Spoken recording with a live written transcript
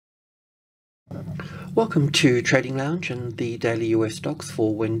Welcome to Trading Lounge and the daily US stocks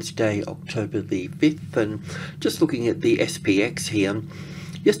for Wednesday, October the 5th, and just looking at the SPX here.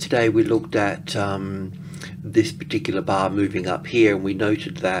 Yesterday we looked at this particular bar moving up here, and we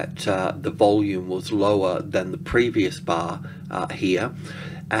noted that the volume was lower than the previous bar here.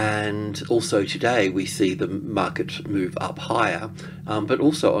 And also today we see the market move up higher, but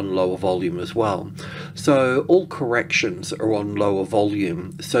also on lower volume as well. So all corrections are on lower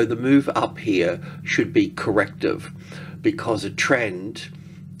volume. So the move up here should be corrective, because a trend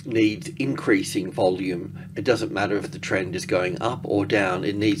needs increasing volume. It doesn't matter if the trend is going up or down,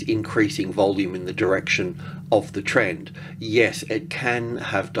 it needs increasing volume in the direction of the trend. Yes, it can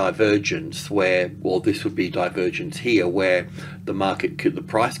have divergence where, well, this would be divergence here, where the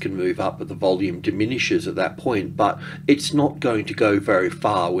price can move up but the volume diminishes at that point, but it's not going to go very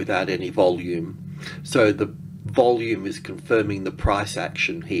far without any volume. So the volume is confirming the price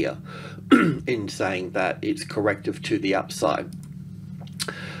action here in saying that it's corrective to the upside.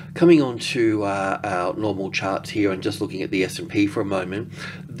 Coming on to our normal charts here and just looking at the S&P for a moment,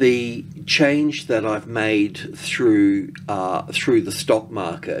 the change that I've made through the stock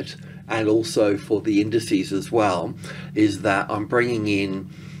market and also for the indices as well is that I'm bringing in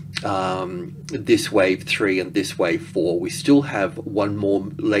this wave 3 and this wave 4. We still have one more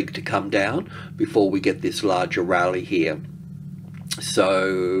leg to come down before we get this larger rally here.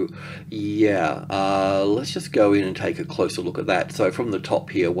 So yeah, let's just go in and take a closer look at that. So from the top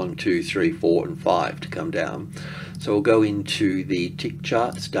here, 1, 2, 3, 4 and 5 to come down. So we'll go into the tick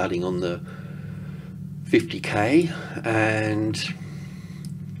chart starting on the 50k, and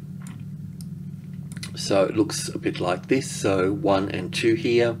so it looks a bit like this. So 1 and 2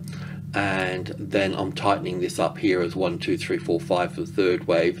 here, and then I'm tightening this up here as 1, 2, 3, 4, 5 for the third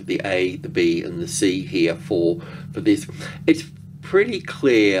wave, the A, the B and the C here for this. It's pretty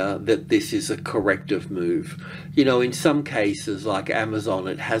clear that this is a corrective move. You know, in some cases like Amazon,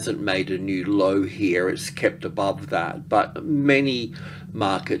 it hasn't made a new low here, it's kept above that, but many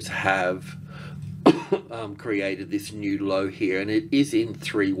markets have created this new low here, and it is in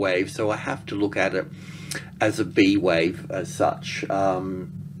 3 waves, so I have to look at it as a B wave as such.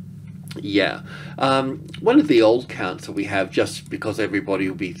 Yeah, one of the old counts that we have, just because everybody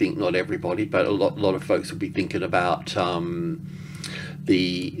will be not everybody, but a lot of folks will be thinking about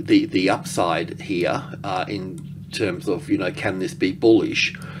the upside here in terms of, you know, can this be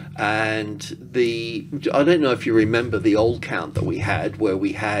bullish? And I don't know if you remember the old count that we had, where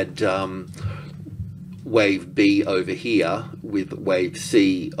we had wave B over here with wave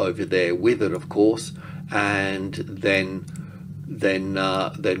C over there with it, of course, and then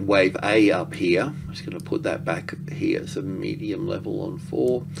wave A up here. I'm just going to put that back here, so medium level on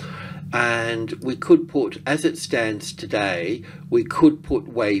 4. And we could put, as it stands today, we could put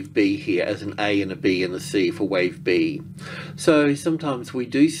wave B here as an A and a B and a C for wave B. So sometimes we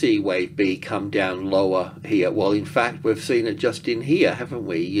do see wave B come down lower here. Well, in fact, we've seen it just in here, haven't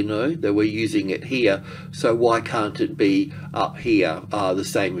we? You know, that we're using it here. So why can't it be up here the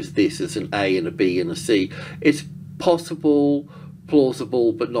same as this, as an A and a B and a C? It's possible,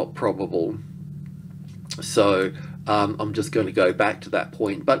 plausible, but not probable. So I'm just going to go back to that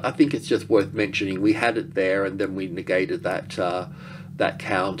point, but I think it's just worth mentioning. We had it there, and then we negated that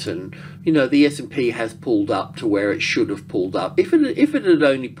count, and you know, the S&P has pulled up to where it should have pulled up. If it had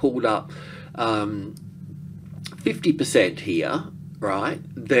only pulled up 50% here, right,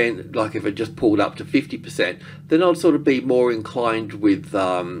 then, like, if it just pulled up to 50%, then I'd sort of be more inclined with,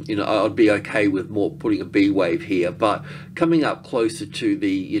 you know, I'd be okay with more putting a B wave here. But coming up closer to the,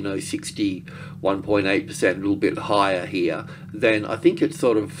 you know, 61.8%, a little bit higher here, then I think it's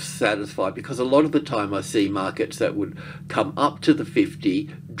sort of satisfied, because a lot of the time I see markets that would come up to the 50,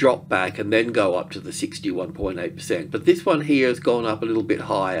 drop back, and then go up to the 61.8%. But this one here has gone up a little bit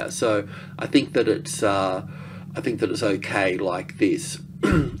higher, so I think that it's okay like this.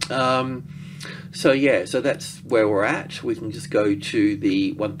 So yeah, so that's where we're at. We can just go to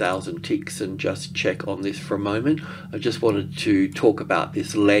the 1000 ticks and just check on this for a moment. I just wanted to talk about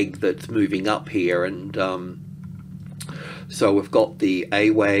this leg that's moving up here, and so we've got the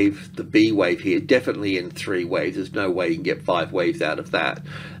A wave, the B wave here, definitely in 3 waves. There's no way you can get 5 waves out of that.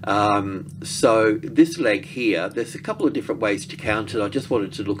 So this leg here, there's a couple of different ways to count it. I just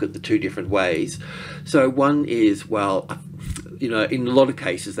wanted to look at the 2 different ways. So one is, well, you know, in a lot of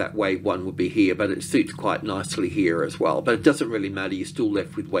cases that wave 1 would be here, but it suits quite nicely here as well. But it doesn't really matter, you're still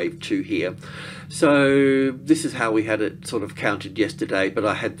left with wave 2 here. So this is how we had it sort of counted yesterday, but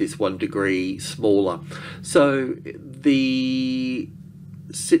I had this 1 degree smaller. So the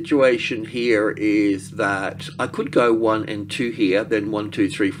situation here is that I could go 1 and 2 here, then 1, 2,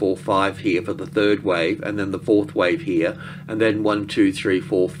 3, 4, 5 here for the third wave, and then the fourth wave here, and then 1, 2, 3,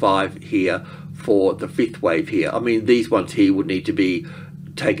 4, 5 here for the fifth wave here. I mean, these ones here would need to be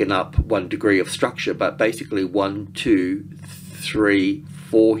taken up 1 degree of structure, but basically 1, 2, 3,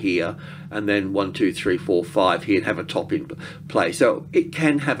 4 here, and then 1, 2, 3, 4, 5 here, and have a top in play. So it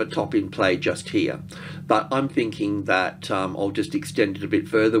can have a top in play just here, but I'm thinking that I'll just extend it a bit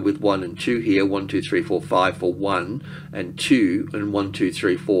further with 1 and 2 here, 1, 2, 3, 4, 5 for 1 and 2, and 1, 2,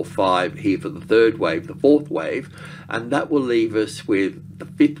 3, 4, 5 here for the third wave, the fourth wave, and that will leave us with the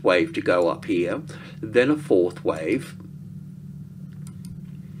fifth wave to go up here, then a fourth wave,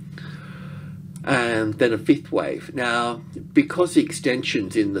 and then a fifth wave. Now, because the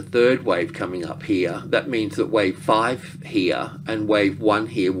extension's in the third wave coming up here, that means that wave 5 here and wave 1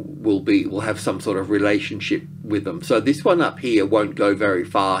 here will have some sort of relationship with them. So this one up here won't go very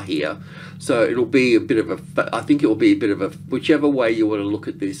far here. So it'll be a bit of a, I think it will be a bit of a, whichever way you want to look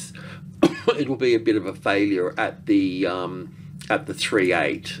at this, it'll be a bit of a failure at the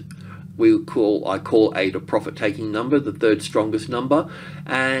 3.8. I call 8 a profit-taking number, the third strongest number,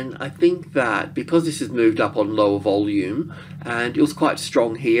 and I think that because this has moved up on lower volume, and it was quite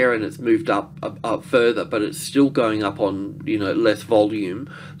strong here, and it's moved up further, but it's still going up on, you know, less volume.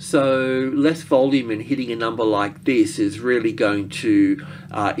 So less volume and hitting a number like this is really going to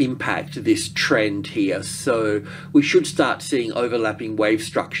impact this trend here. So we should start seeing overlapping wave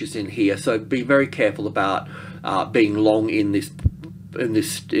structures in here. So be very careful about being long in this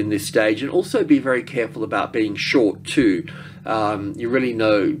stage, and also be very careful about being short too. You really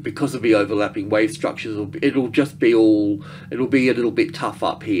know, because of the overlapping wave structures, it'll be a little bit tough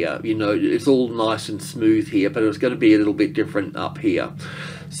up here. You know, it's all nice and smooth here, but it's going to be a little bit different up here.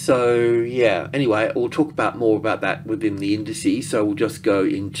 So yeah, anyway, we'll talk more about that within the indices. So we'll just go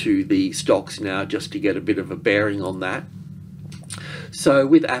into the stocks now just to get a bit of a bearing on that. So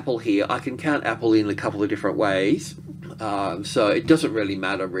with Apple here, I can count Apple in a couple of different ways. So it doesn't really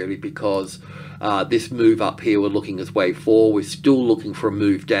matter really, because this move up here we're looking as wave 4. We're still looking for a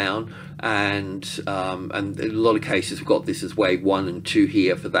move down, and in a lot of cases we've got this as wave 1 and 2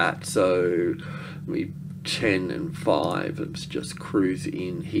 here for that. So 10 and 5, let's just cruise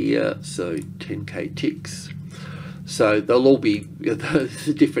in here. So 10k ticks. So they'll all be a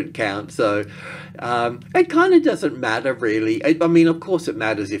different count. So it kind of doesn't matter really. I mean, of course it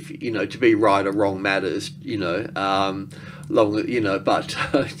matters if, you know, to be right or wrong matters, you know, but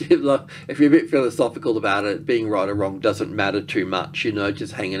if you're a bit philosophical about it, being right or wrong doesn't matter too much, you know,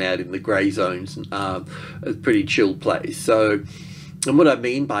 just hanging out in the grey zones, a pretty chill place. So, and what I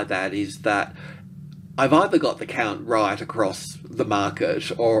mean by that is that I've either got the count right across the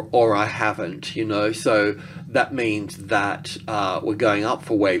market or I haven't, you know. So that means that we're going up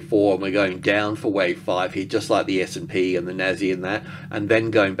for wave 4 and we're going down for wave 5 here, just like the S&P and the NASI and that, and then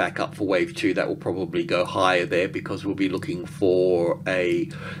going back up for wave 2. That will probably go higher there, because we'll be looking for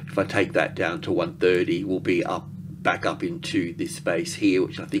if I take that down to 130, we'll be back up into this space here,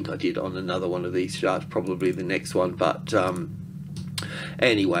 which I think I did on another one of these charts, probably the next one, but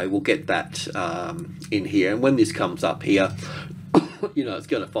anyway, we'll get that in here. And when this comes up here, you know, it's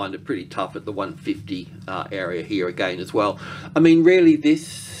going to find it pretty tough at the 150 area here again as well. I mean, really,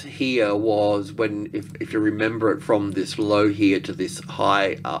 this here was when, if you remember it, from this low here to this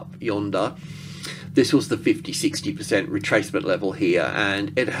high up yonder, this was the 50-60% retracement level here,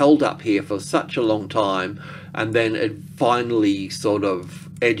 and it held up here for such a long time, and then it finally sort of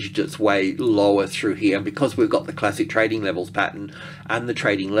edged its way lower through here. And because we've got the classic trading levels pattern and the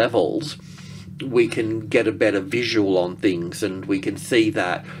trading levels, we can get a better visual on things, and we can see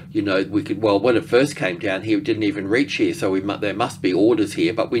that, you know, well, when it first came down here, it didn't even reach here, so there must be orders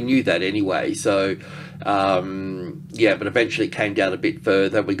here, but we knew that anyway. So yeah, but eventually it came down a bit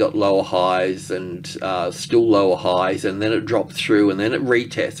further. We got lower highs and still lower highs, and then it dropped through, and then it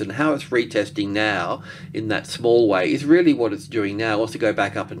retests. And how it's retesting now in that small way is really what it's doing now. Also go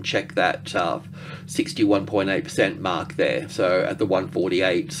back up and check that 61.8% mark there, so at the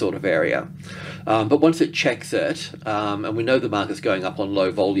 148 sort of area. But once it checks it, and we know the market's going up on low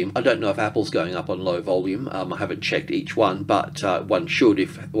volume. I don't know if Apple's going up on low volume. I haven't checked each one, but one should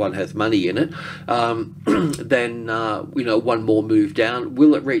if one has money in it. Then you know, one more move down.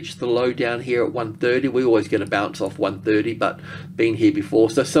 Will it reach the low down here at 130? We always get a bounce off 130, but been here before,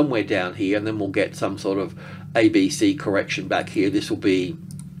 so somewhere down here, and then we'll get some sort of ABC correction back here. This will be,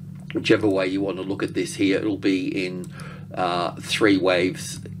 whichever way you want to look at this here, it'll be in 3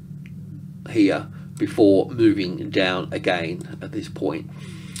 waves here before moving down again at this point.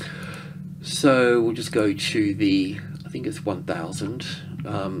 So we'll just go to the, I think it's 1000.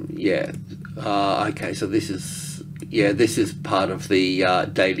 Yeah, okay, so this is, yeah, this is part of the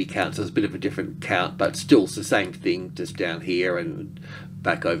daily count, so it's a bit of a different count, but still it's the same thing, just down here and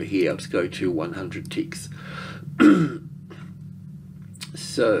back over here. Let's go to 100 ticks.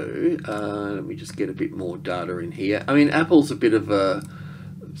 So let me just get a bit more data in here. I mean, Apple's a bit of a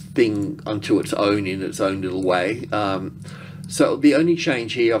thing unto its own in its own little way. So the only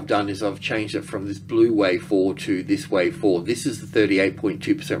change here I've done is I've changed it from this blue wave 4 to this wave 4. This is the 38.2%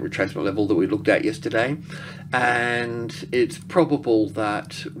 retracement level that we looked at yesterday, and it's probable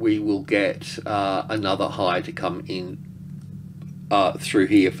that we will get another high to come in through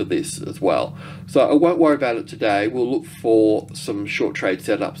here for this as well. So I won't worry about it today. We'll look for some short trade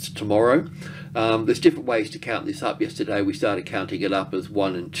setups tomorrow. There's different ways to count this up. Yesterday we started counting it up as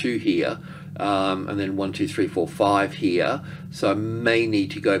 1 and 2 here, and then 1, 2, 3, 4, 5 here. So I may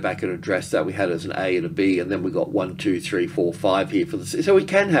need to go back and address that. We had it as an A and a B, and then we got 1, 2, 3, 4, 5 here for this. So we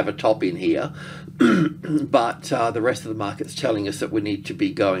can have a top in here, but the rest of the market's telling us that we need to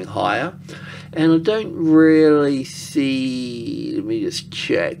be going higher. And I don't really see, let me just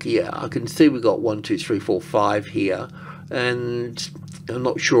check. Yeah, I can see we got 1, 2, 3, 4, 5 here, and I'm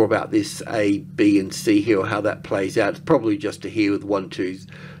not sure about this A, B, and C here or how that plays out. It's probably just a here with 1, 2.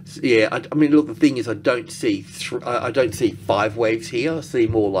 Yeah, I mean, look, the thing is, I don't see 5 waves here. I see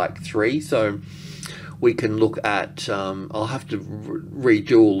more like 3. So we can look at. I'll have to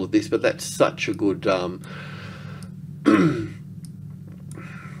redo all of this, but that's such a good.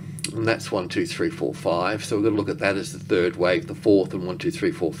 And that's 1, 2, 3, 4, 5. So we're going to look at that as the third wave, the fourth, and 1, 2,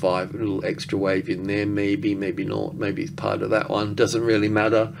 3, 4, 5. A little extra wave in there, maybe, maybe not. Maybe it's part of that one. Doesn't really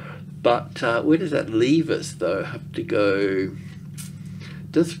matter. But where does that leave us, though? Have to go.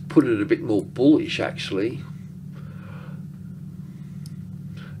 Does put it a bit more bullish, actually.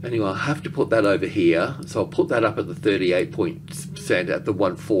 Anyway, I'll have to put that over here. So I'll put that up at the 38% at the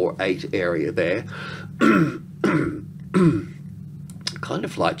 148 area there. Kind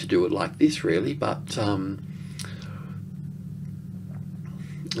of like to do it like this, really, but I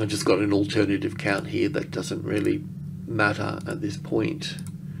just got an alternative count here that doesn't really matter at this point.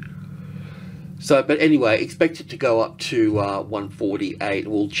 So, but anyway, expect it to go up to 148.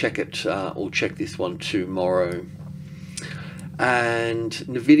 We'll check it. We'll check this one tomorrow. And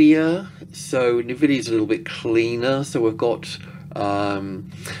NVIDIA. So NVIDIA is a little bit cleaner. So we've got.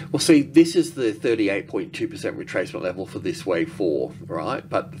 Well, see, this is the 38.2% retracement level for this wave 4, right?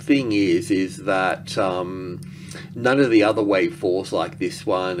 But the thing is that none of the other wave 4s like this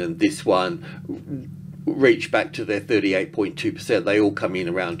one and this one reach back to their 38.2%. They all come in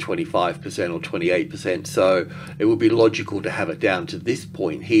around 25% or 28%. So it would be logical to have it down to this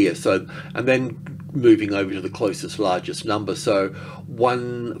point here. So, and then moving over to the closest largest number, so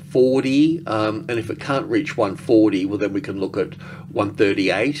 140, and if it can't reach 140, well then we can look at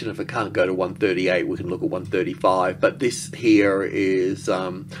 138, and if it can't go to 138 we can look at 135. But this here is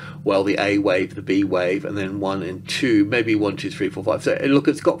well, the A wave, the B wave, and then 1 and 2, maybe 1, 2, 3, 4, 5. So look,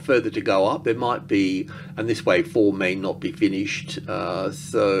 it's got further to go up. There might be, and this wave 4 may not be finished.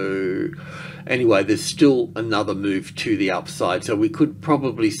 So anyway, there's still another move to the upside. So we could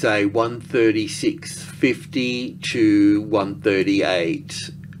probably say 136.50 to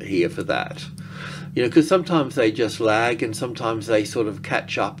 138 here for that. You know, because sometimes they just lag and sometimes they sort of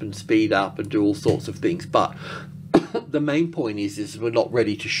catch up and speed up and do all sorts of things. But the main point is we're not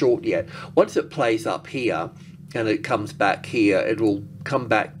ready to short yet. Once it plays up here and it comes back here, it will come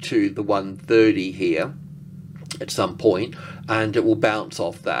back to the 130 here at some point, and it will bounce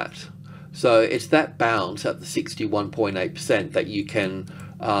off that. So it's that bounce at the 61.8% that you can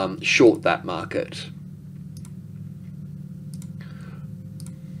short that market.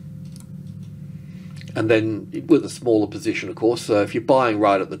 And then with a smaller position, of course. So if you're buying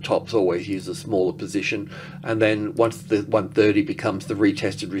right at the tops, always use a smaller position. And then once the 130 becomes the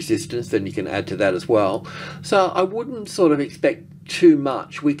retested resistance, then you can add to that as well. So I wouldn't sort of expect too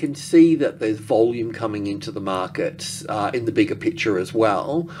much. We can see that there's volume coming into the markets in the bigger picture as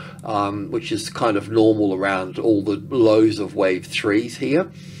well, which is kind of normal around all the lows of wave 3s here.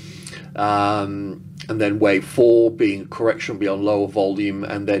 And then wave 4 being correction beyond lower volume,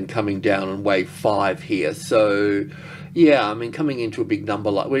 and then coming down on wave 5 here. So yeah, I mean, coming into a big number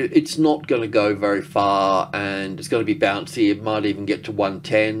like, it's not going to go very far, and it's going to be bouncy. It might even get to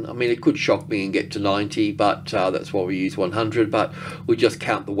 110. I mean, it could shock me and get to 90, but that's why we use 100. But we just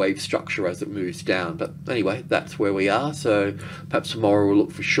count the wave structure as it moves down. But anyway, that's where we are. So perhaps tomorrow we'll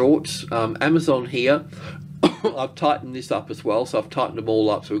look for shorts. Amazon here. I've tightened this up as well, so I've tightened them all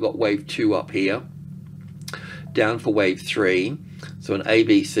up. So we've got wave 2 up here, down for wave 3, So an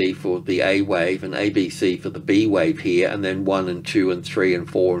ABC for the A wave, an ABC for the B wave here, and then 1 and 2 and 3 and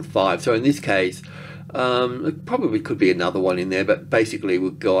 4 and 5. So in this case, it probably could be another one in there, but basically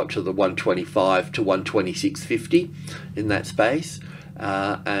we'll go up to the 125 to 126.50 in that space.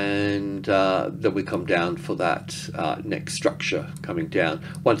 And then we come down for that next structure coming down.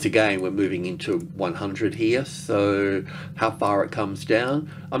 Once again, we're moving into 100 here, so how far it comes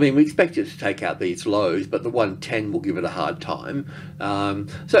down, I mean, we expect it to take out these lows, but the 110 will give it a hard time.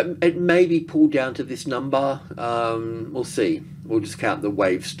 So it may be pulled down to this number. We'll see. We'll just count the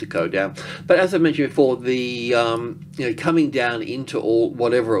waves to go down. But as I mentioned before, the you know, coming down into all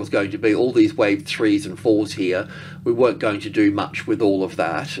whatever it was going to be, all these wave 3s and 4s here, we weren't going to do much with all of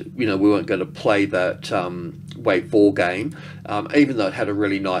that. You know, we weren't going to play that wave 4 game, even though it had a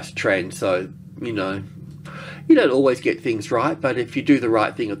really nice trend. So, you know, you don't always get things right, but if you do the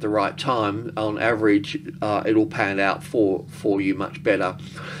right thing at the right time, on average, it'll pan out for you much better.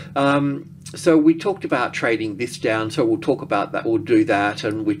 So we talked about trading this down, so we'll talk about that, we'll do that,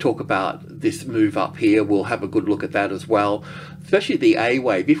 and we talk about this move up here, we'll have a good look at that as well, especially the A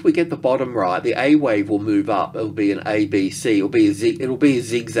wave. If we get the bottom right, the A wave will move up, it'll be an ABC, it'll be a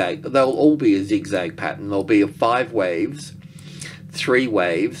zigzag, they'll all be a zigzag pattern, there'll be 5 waves, 3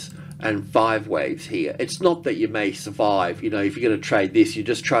 waves, and 5 waves here. It's not that you may survive, you know, if you're going to trade this, you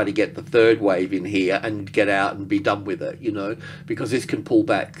just try to get the 3rd wave in here and get out and be done with it, you know, because this can pull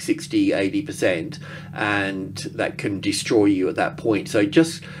back 60-80% and that can destroy you at that point. So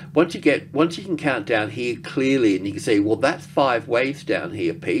just once you can count down here clearly and you can see, well, that's 5 waves down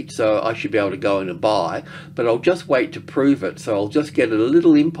here, Pete, so I should be able to go in and buy, but I'll just wait to prove it. So I'll just get a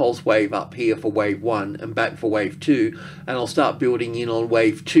little impulse wave up here for wave 1 and back for wave 2, and I'll start building in on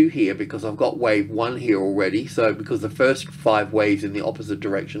wave 2 here, because I've got wave 1 here already. So because the first 5 waves in the opposite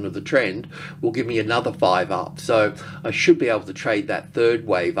direction of the trend will give me another 5 up, so I should be able to trade that 3rd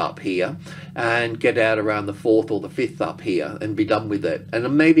wave up here and get out around the 4th or the 5th up here and be done with it, and I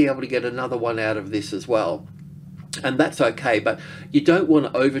may be able to get another one out of this as well. And that's okay, but you don't want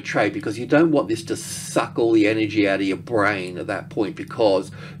to overtrade, because you don't want this to suck all the energy out of your brain at that point,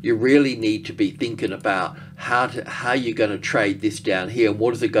 because you really need to be thinking about how you're going to trade this down here, and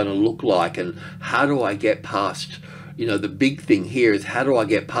what is it going to look like, and how do I get past, you know, the big thing here is how do I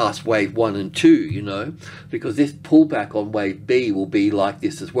get past wave 1 and 2, you know, because this pullback on wave B will be like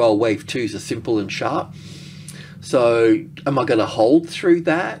this as well. Wave 2s are simple and sharp. So am I going to hold through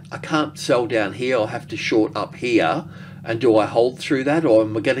that? I can't sell down here, I'll have to short up here. And do I hold through that, or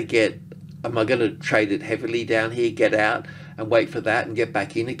am I going to trade it heavily down here, get out and wait for that and get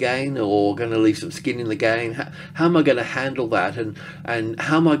back in again, or going to leave some skin in the game? How am I going to handle that, and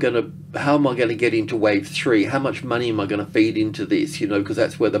how am I going to get into wave 3? How much money am I going to feed into this, you know, because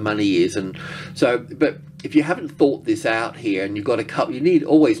that's where the money is. And so, but if you haven't thought this out here, and you've got a couple,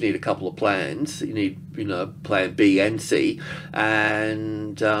 always need a couple of plans. You need, you know, plan B and C,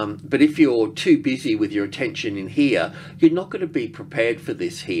 and but if you're too busy with your attention in here, you're not going to be prepared for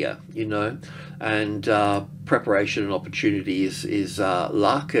this here, you know. And preparation and opportunity is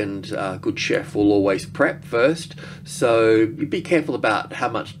luck, and good chef will always prep first. So be careful about how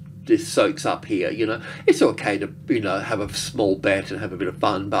much this soaks up here, you know. It's okay to, you know, have a small bet and have a bit of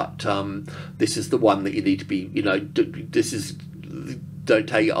fun, but this is the one that you need to be, you know, don't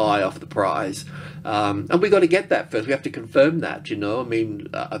take your eye off the prize. And we got to get that first. We have to confirm that, you know. I mean,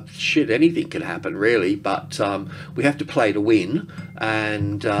 shit, anything can happen really, but we have to play to win,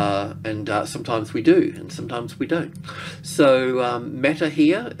 and sometimes we do and sometimes we don't. So meta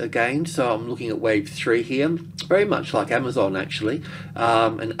here again, so I'm looking at wave 3 here, very much like Amazon actually,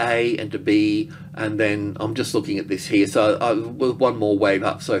 an A and a B, and then I'm just looking at this here, so with one more wave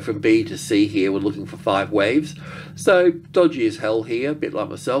up, so from B to C here we're looking for 5 waves. So dodgy as hell here, a bit like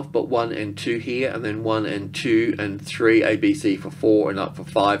myself, but 1 and 2 here, and then 1 and 2 and 3, ABC for 4, and up for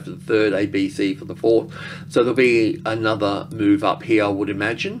 5 for the 3rd, ABC for the 4th. So there'll be another move up here, I would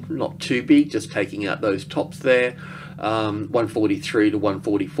imagine, not too big, just taking out those tops there. 143 to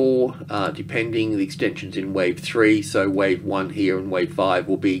 144, depending, the extensions in wave 3, so wave 1 here and wave 5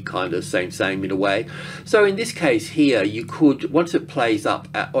 will be kind of same in a way. So in this case here, you could, once it plays up,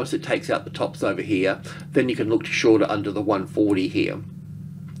 once it takes out the tops over here, then you can look to short it under the 140 here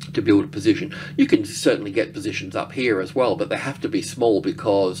to build a position. You can certainly get positions up here as well, but they have to be small,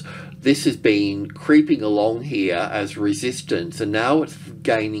 because this has been creeping along here as resistance, and now it's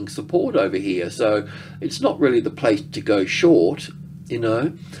gaining support over here. So it's not really the place to go short You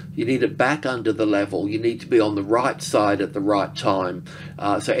know, you need it back under the level. You need to be on the right side at the right time.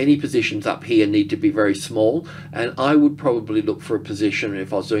 So any positions up here need to be very small. And I would probably look for a position,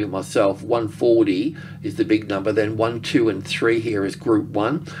 if I was doing it myself, 140 is the big number. Then 1, 2, and 3 here is group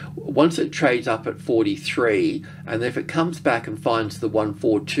 1. Once it trades up at 43, and if it comes back and finds the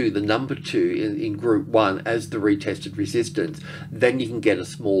 142, the number 2 in group 1 as the retested resistance, then you can get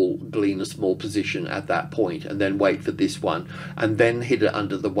glean a small position at that point, and then wait for this one, and then hit it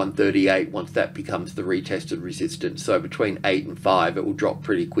under the 138 once that becomes the retested resistance. So between 8 and 5 it will drop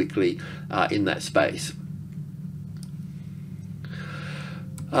pretty quickly in that space.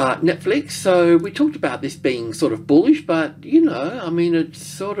 Netflix, so we talked about this being sort of bullish, but you know, I mean, it's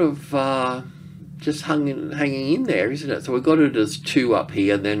sort of just hanging in there, isn't it? So we've got it as 2 up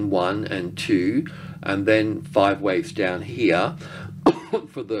here, then 1 and 2, and then 5 waves down here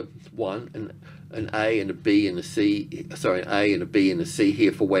for the 1, and an A and a B and a C, sorry, an A and a B and a C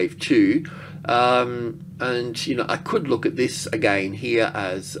here for wave 2. And you know, I could look at this again here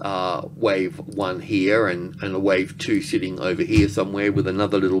as wave 1 here, and a wave 2 sitting over here somewhere with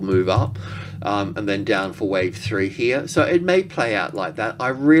another little move up, and then down for wave 3 here. So it may play out like that. I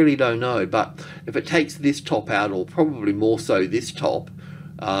really don't know, but if it takes this top out, or probably more so this top,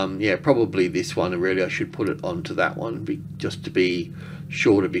 yeah, probably this one, and really I should put it onto that one just to be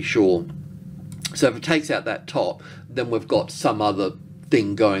sure. So if it takes out that top, then we've got some other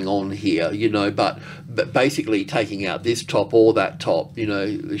thing going on here, you know, but basically taking out this top or that top, you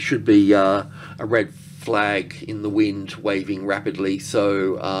know, there should be a red flag in the wind waving rapidly.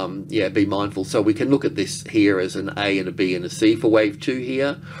 So yeah, be mindful. So we can look at this here as an A and a B and a C for wave 2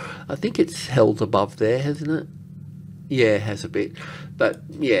 here. I think it's held above there, hasn't it? Yeah, it has a bit, but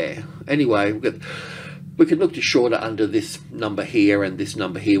yeah, anyway, we can look to shorter under this number here and this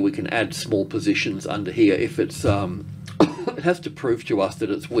number here. We can add small positions under here if it's it has to prove to us that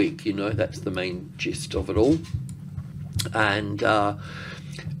it's weak, you know. That's the main gist of it all. And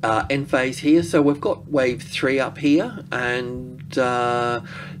Enphase here, so we've got wave 3 up here, and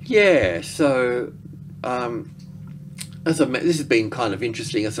yeah, so this has been kind of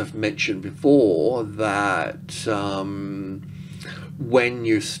interesting, as I've mentioned before, that when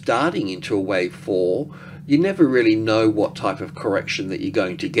you're starting into a wave 4, you never really know what type of correction that you're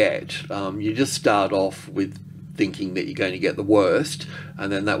going to get. You just start off with thinking that you're going to get the worst,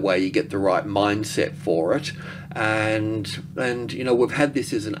 and then that way you get the right mindset for it. And you know, we've had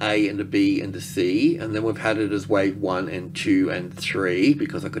this as an A and a B and a C, and then we've had it as wave 1 and 2 and 3,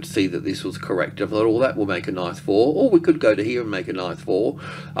 because I could see that this was corrective. I thought, all that will make a nice 4, or we could go to here and make a nice 4,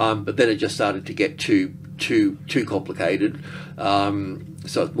 but then it just started to get too complicated.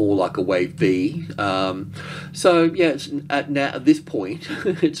 So it's more like a wave B. So yeah, it's at this point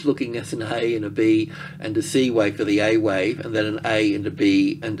it's looking as an A and a B and a C wave for the A wave, and then an A and a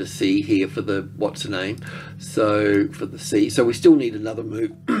B and a C here for the what's the name, so for the C. So we still need another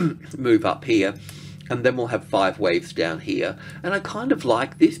move up here, and then we'll have 5 waves down here. And I kind of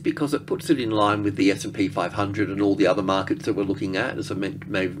like this because it puts it in line with the S&P 500 and all the other markets that we're looking at, as I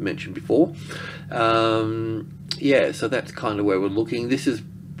may have mentioned before. Yeah, so that's kind of where we're looking. This is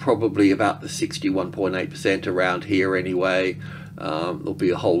probably about the 61.8% around here anyway. There'll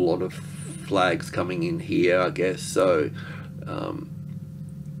be a whole lot of flags coming in here, I guess. So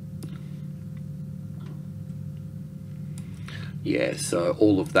yeah, so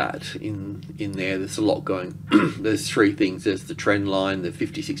all of that in there. There's a lot going. There's 3 things. There's the trend line, the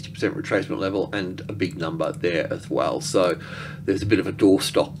 50-60% retracement level, and a big number there as well. So there's a bit of a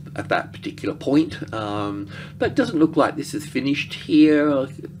doorstop at that particular point, but it doesn't look like this is finished here.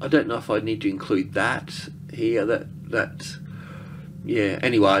 I don't know if I need to include that here. That yeah,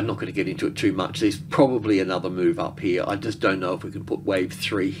 anyway, I'm not going to get into it too much. There's probably another move up here. I just don't know if we can put wave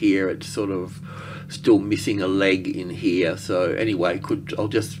 3 here. It's sort of still missing a leg in here. So anyway, I'll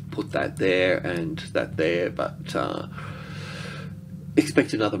just put that there and that there, but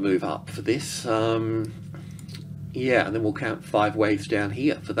expect another move up for this. Yeah, and then we'll count 5 waves down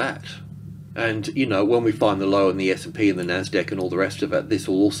here for that. And you know, when we find the low in the S&P and the NASDAQ and all the rest of it, this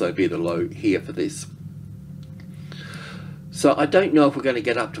will also be the low here for this. So I don't know if we're going to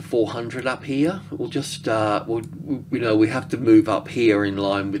get up to 400 up here. We'll just, you know, we have to move up here in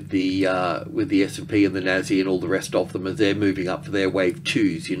line with the S&P and the NASI and all the rest of them as they're moving up for their wave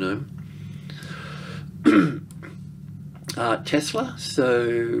 2s, you know. Tesla.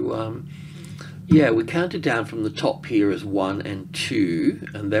 So yeah, we counted down from the top here as 1 and 2,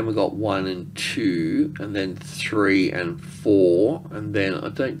 and then we got 1 and 2, and then 3 and 4, and then I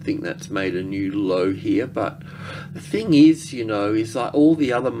don't think that's made a new low here. But the thing is, you know, is like all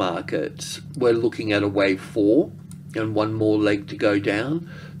the other markets, we're looking at a wave 4, and one more leg to go down.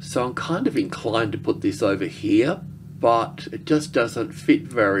 So I'm kind of inclined to put this over here, but it just doesn't fit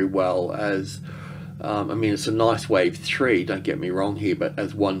very well as, I mean, it's a nice wave 3, don't get me wrong here, but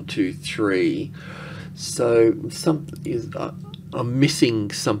as 1, 2, 3. So I'm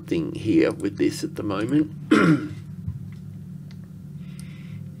missing something here with this at the moment.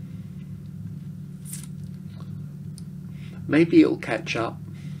 Maybe it'll catch up.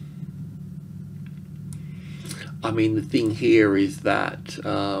 I mean, the thing here is that,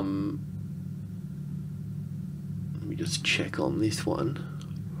 let me just check on this one.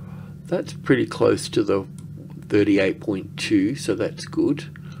 That's pretty close to the 38.2, so that's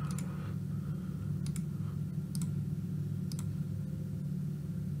good.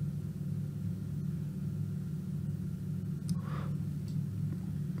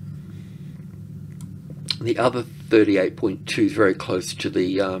 The other 38.2 is very close to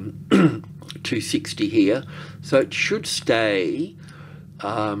the 260 here, so it should stay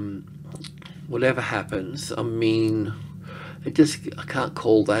whatever happens. I mean, I can't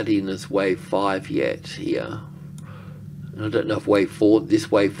call that in as wave 5 yet here, and I don't know if this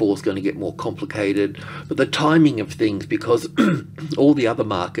wave 4 is going to get more complicated, but the timing of things, because all the other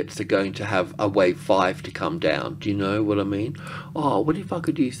markets are going to have a wave 5 to come down. Do you know what I mean? Oh, what if I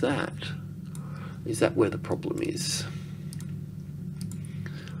could use that? Is that where the problem is?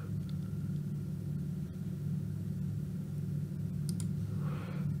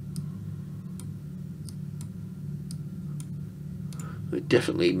 It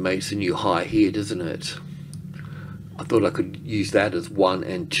definitely makes a new high here, doesn't it? I thought I could use that as 1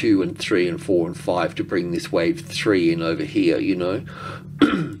 and 2 and 3 and 4 and 5 to bring this wave 3 in over here, you know.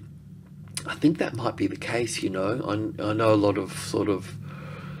 I think that might be the case, you know. I know a lot of sort of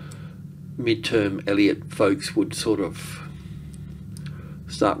midterm Elliott folks would sort of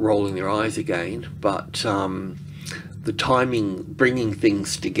start rolling their eyes again, but the timing, bringing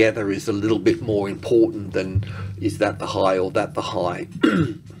things together, is a little bit more important than is that the high or that the high.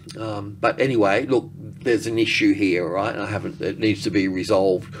 But anyway, look, there's an issue here, right? It needs to be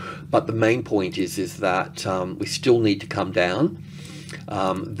resolved, but the main point is that we still need to come down.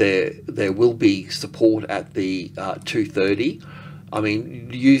 There will be support at the 230. I mean,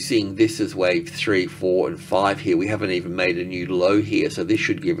 using this as wave 3, 4 and 5 here, we haven't even made a new low here, so this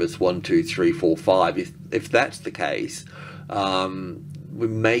should give us 1, 2, 3, 4, 5. If that's the case, we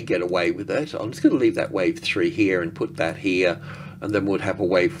may get away with it. I'm just going to leave that wave 3 here and put that here, and then we'll have a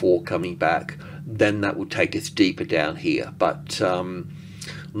wave 4 coming back. Then that will take us deeper down here, but I'm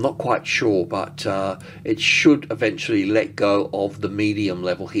not quite sure, but it should eventually let go of the medium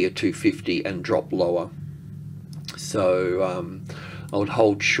level here, 250, and drop lower. So I would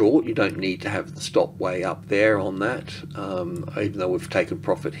hold short. You don't need to have the stop way up there on that, even though we've taken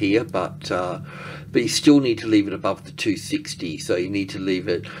profit here, but you still need to leave it above the 260. So you need to leave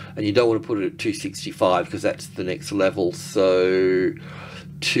it, and you don't want to put it at 265 because that's the next level. So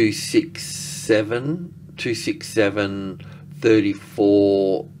 267,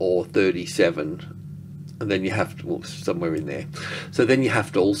 34 or 37. And then you have to, well, somewhere in there. So then you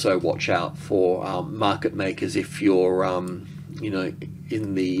have to also watch out for market makers if you're, you know,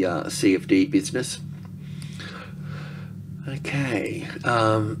 in the CFD business. Okay,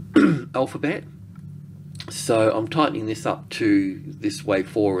 Alphabet. So I'm tightening this up to this wave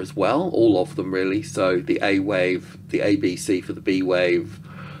 4 as well, all of them really. So the A wave, the ABC for the B wave,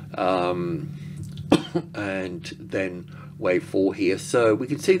 and then wave 4 here. So we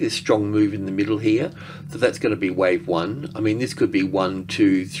can see this strong move in the middle here, so that's going to be wave 1. I mean, this could be 1,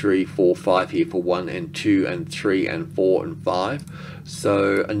 2, 3, 4, 5 here for 1 and 2 and 3 and 4 and 5.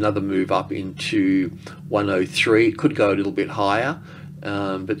 So another move up into 103. It could go a little bit higher,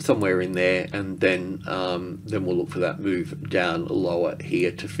 but somewhere in there, and then we'll look for that move down lower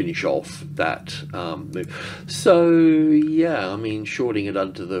here to finish off that move. So yeah, I mean, shorting it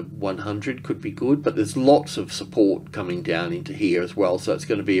under the 100 could be good, but there's lots of support coming down into here as well, so it's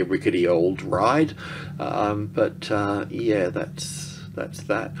going to be a rickety old ride. Yeah, that's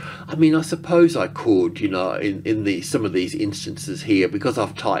that. I mean, I suppose I could, you know, in some of these instances here, because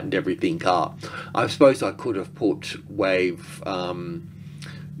I've tightened everything up, I suppose I could have put wave,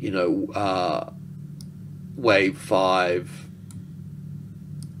 you know, wave 5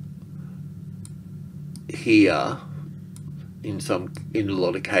 here in a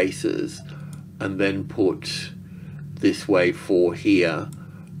lot of cases, and then put this wave 4 here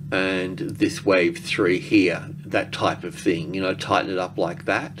and this wave 3 here, that type of thing, you know, tighten it up like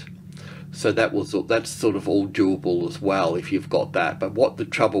that. So that's sort of all doable as well if you've got that. But what the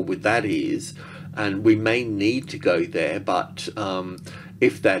trouble with that is, and we may need to go there, but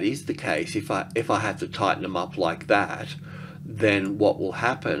if that is the case, if I have to tighten them up like that, then what will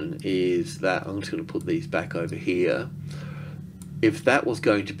happen is that, I'm just going to put these back over here. If that was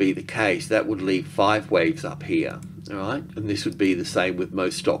going to be the case, that would leave 5 waves up here, all right? And this would be the same with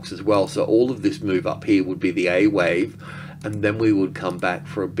most stocks as well. So all of this move up here would be the A wave, and then we would come back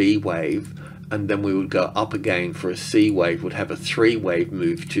for a B wave, and then we would go up again for a C wave, would have a 3-wave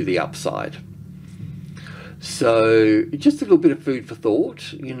move to the upside. So just a little bit of food for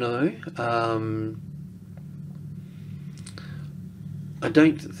thought, you know.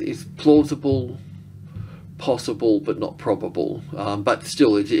 It's plausible, possible, but not probable. But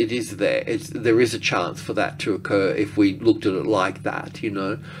still, it is there. There is a chance for that to occur if we looked at it like that, you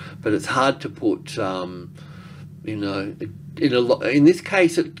know. But it's hard to put, you know, in this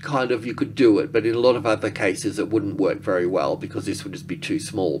case, it kind of, you could do it, but in a lot of other cases, it wouldn't work very well because this would just be too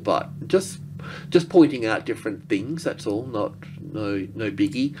small. But just pointing out different things. That's all. No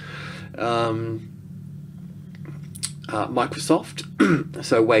biggie. Microsoft,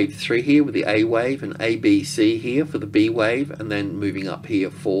 so wave 3 here with the A wave, and ABC here for the B wave, and then moving up here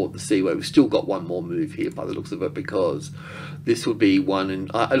for the C wave. We've still got one more move here by the looks of it, because this would be one,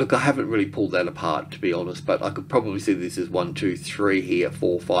 and look, I haven't really pulled that apart, to be honest, but I could probably see this as 1, 2, 3 here,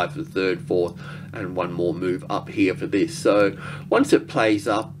 4, 5 for the third, fourth, and one more move up here for this. So once it plays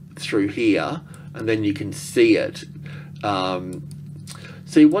up through here, and then you can see it,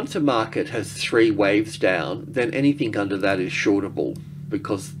 see, once a market has 3 waves down, then anything under that is shortable,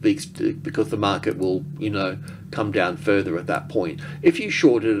 because the market will, you know, come down further at that point. If you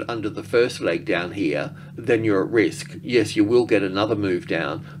shorted it under the first leg down here, then you're at risk. Yes, you will get another move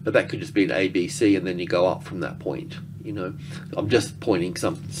down, but that could just be an ABC, and then you go up from that point. You know, I'm just pointing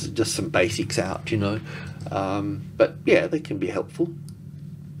some basics out, you know, but yeah, they can be helpful.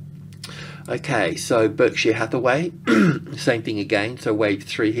 Okay, so Berkshire Hathaway, same thing again. So wave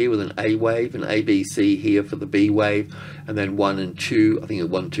 3 here with an A wave, and ABC here for the B wave, and then 1 and 2, I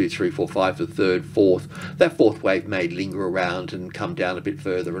think 1, 2, 3, 4, 5 for the third, fourth. That fourth wave may linger around and come down a bit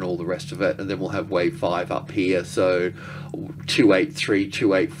further and all the rest of it, and then we'll have wave 5 up here. So 283,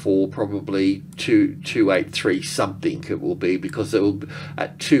 284, probably 283 something it will be, because it will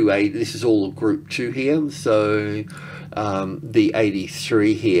at 28. This is all group 2 here, so the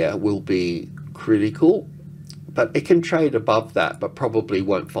 83 here will be critical, but it can trade above that, but probably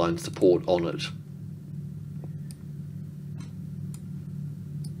won't find support on it.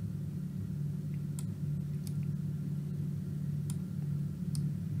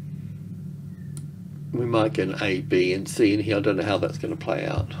 We might get an A, B, and C in here. I don't know how that's going to play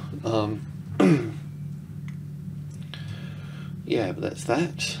out. Yeah, but that's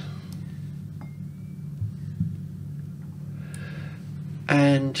that.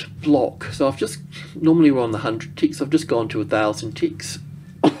 And block. So I've just, normally we're on the 100 ticks, I've just gone to 1,000 ticks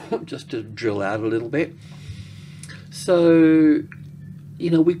just to drill out a little bit. So, you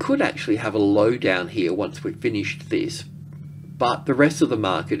know, we could actually have a low down here once we've finished this, but the rest of the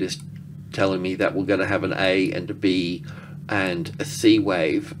market is telling me that we're going to have an A and a B and a C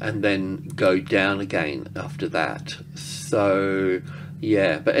wave, and then go down again after that. So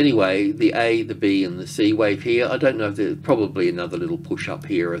yeah, but anyway, the A, the B, and the C wave here, I don't know if there's probably another little push up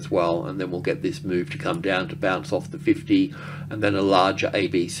here as well, and then we'll get this move to come down to bounce off the 50, and then a larger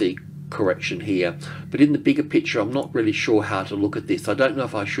ABC correction here. But in the bigger picture, I'm not really sure how to look at this. I don't know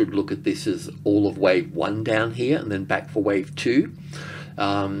if I should look at this as all of wave 1 down here and then back for wave 2.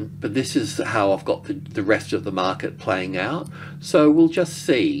 But this is how I've got the rest of the market playing out. So we'll just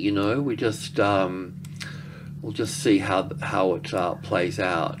see, you know, we'll just see how it plays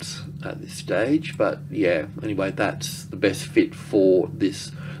out at this stage. But yeah, anyway, that's the best fit for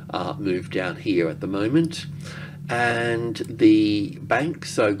this move down here at the moment. And the bank,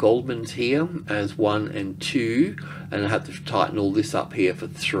 so Goldman's here as 1 and 2, and I have to tighten all this up here for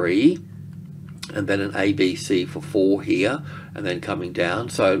 3, and then an ABC for 4 here, and then coming down.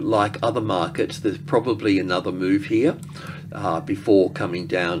 So like other markets, there's probably another move here before coming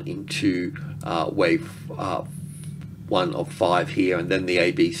down into wave 1 of 5 here, and then the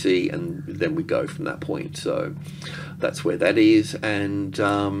ABC, and then we go from that point. So that's where that is. And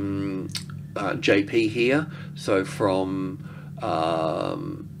JP here, so from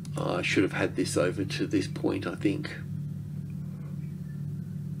I should have had this over to this point, I think.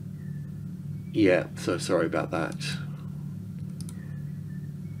 Yeah, so sorry about that.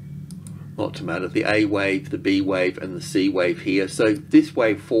 Not to matter. The A wave, the B wave, and the C wave here. So this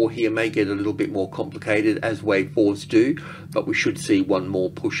wave 4 here may get a little bit more complicated, as wave 4s do, but we should see one more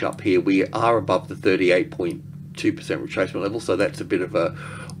push up here. We are above the 38.2 2% retracement level, so that's a bit of a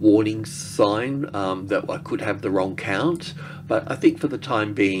warning sign that I could have the wrong count. But I think for the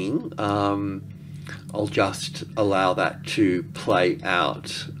time being, I'll just allow that to play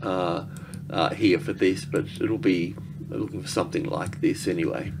out here for this, but it'll be looking for something like this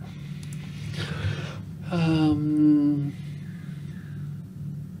anyway.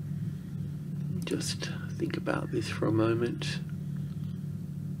 Just think about this for a moment.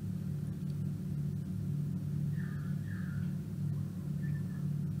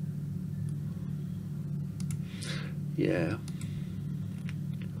 Yeah.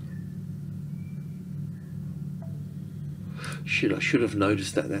 I should have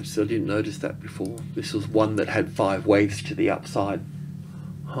noticed that. I didn't notice that before. This was one that had 5 waves to the upside.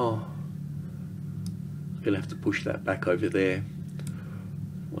 Oh, I'm gonna have to push that back over there.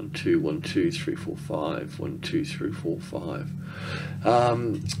 1 2 1 2 3 4 5 1 2 3 4 5.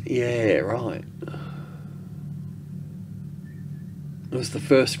 Yeah, right. It was the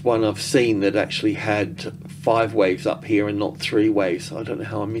first one I've seen that actually had 5 waves up here and not 3 waves. I don't know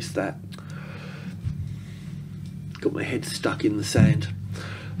how I missed that. Got my head stuck in the sand.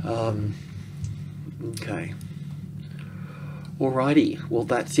 Okay. Alrighty, well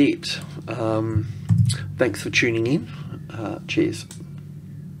that's it. Thanks for tuning in. Cheers.